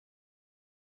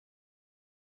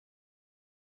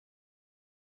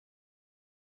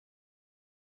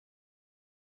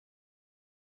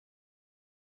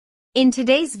In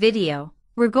today's video,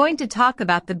 we're going to talk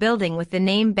about the building with the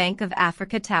name Bank of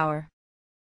Africa Tower.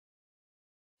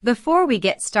 Before we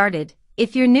get started,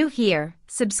 if you're new here,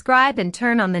 subscribe and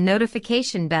turn on the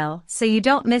notification bell so you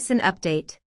don't miss an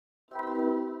update.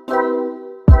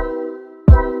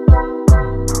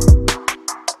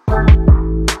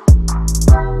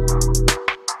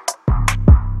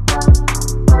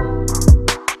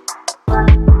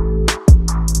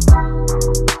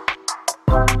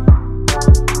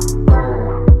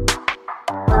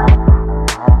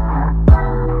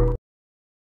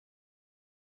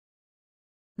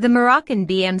 The Moroccan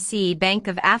BMC Bank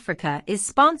of Africa is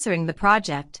sponsoring the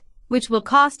project, which will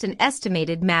cost an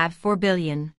estimated MAD 4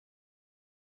 billion.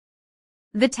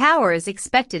 The tower is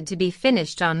expected to be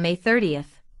finished on May 30,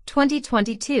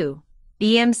 2022,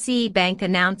 BMC Bank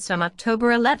announced on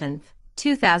October 11,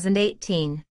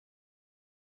 2018.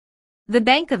 The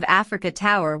Bank of Africa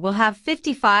Tower will have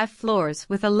 55 floors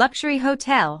with a luxury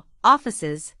hotel,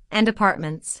 offices, and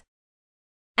apartments.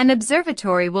 An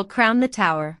observatory will crown the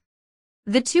tower.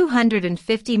 The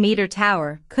 250-meter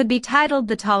tower could be titled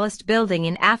the tallest building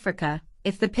in Africa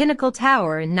if the Pinnacle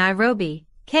Tower in Nairobi,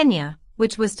 Kenya,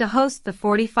 which was to host the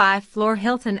 45-floor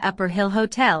Hilton Upper Hill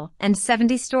Hotel and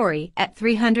 70-story at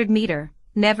 300-meter,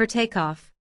 never take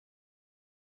off.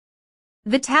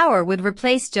 The tower would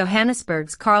replace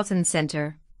Johannesburg's Carlton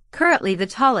Center, currently the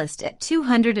tallest at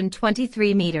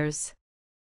 223 meters.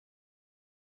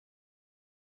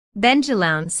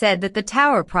 Benjeloun said that the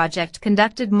tower project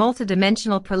conducted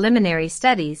multidimensional preliminary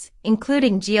studies,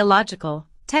 including geological,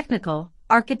 technical,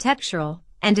 architectural,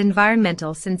 and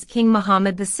environmental since King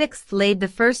Mohammed VI laid the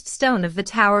first stone of the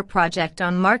tower project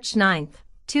on March 9,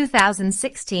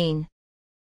 2016.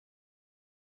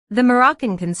 The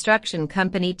Moroccan construction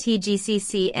company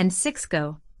TGCC and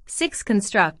Sixco, Six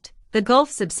Construct, the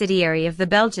Gulf subsidiary of the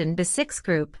Belgian B6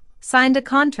 Group, signed a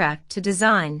contract to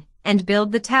design and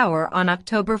build the tower on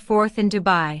October 4 in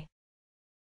Dubai.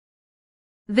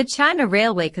 The China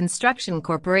Railway Construction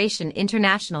Corporation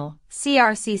International,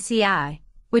 CRCCI,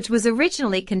 which was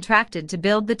originally contracted to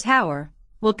build the tower,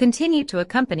 will continue to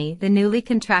accompany the newly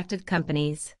contracted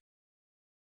companies.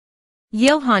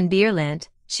 Johan Bierland,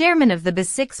 chairman of the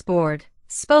B6 board,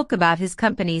 spoke about his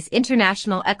company's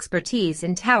international expertise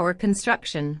in tower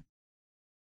construction.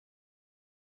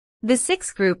 The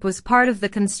Six Group was part of the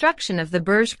construction of the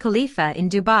Burj Khalifa in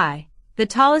Dubai, the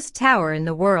tallest tower in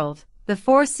the world, the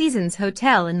Four Seasons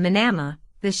Hotel in Manama,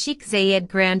 the Sheikh Zayed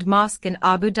Grand Mosque in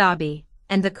Abu Dhabi,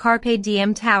 and the Carpe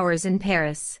Diem Towers in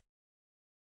Paris.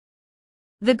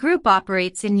 The group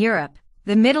operates in Europe,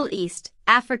 the Middle East,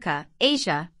 Africa,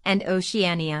 Asia, and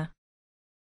Oceania.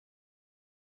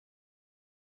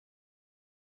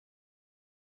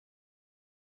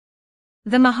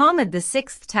 The Mohammed VI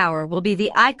Tower will be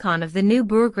the icon of the new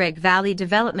Bourgreg Valley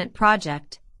Development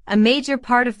Project, a major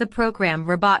part of the program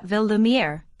Rabat Ville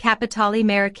Lumière, Capitale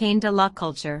Marocaine de la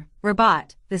Culture,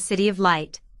 Rabat, the City of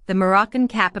Light, the Moroccan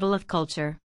capital of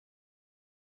culture.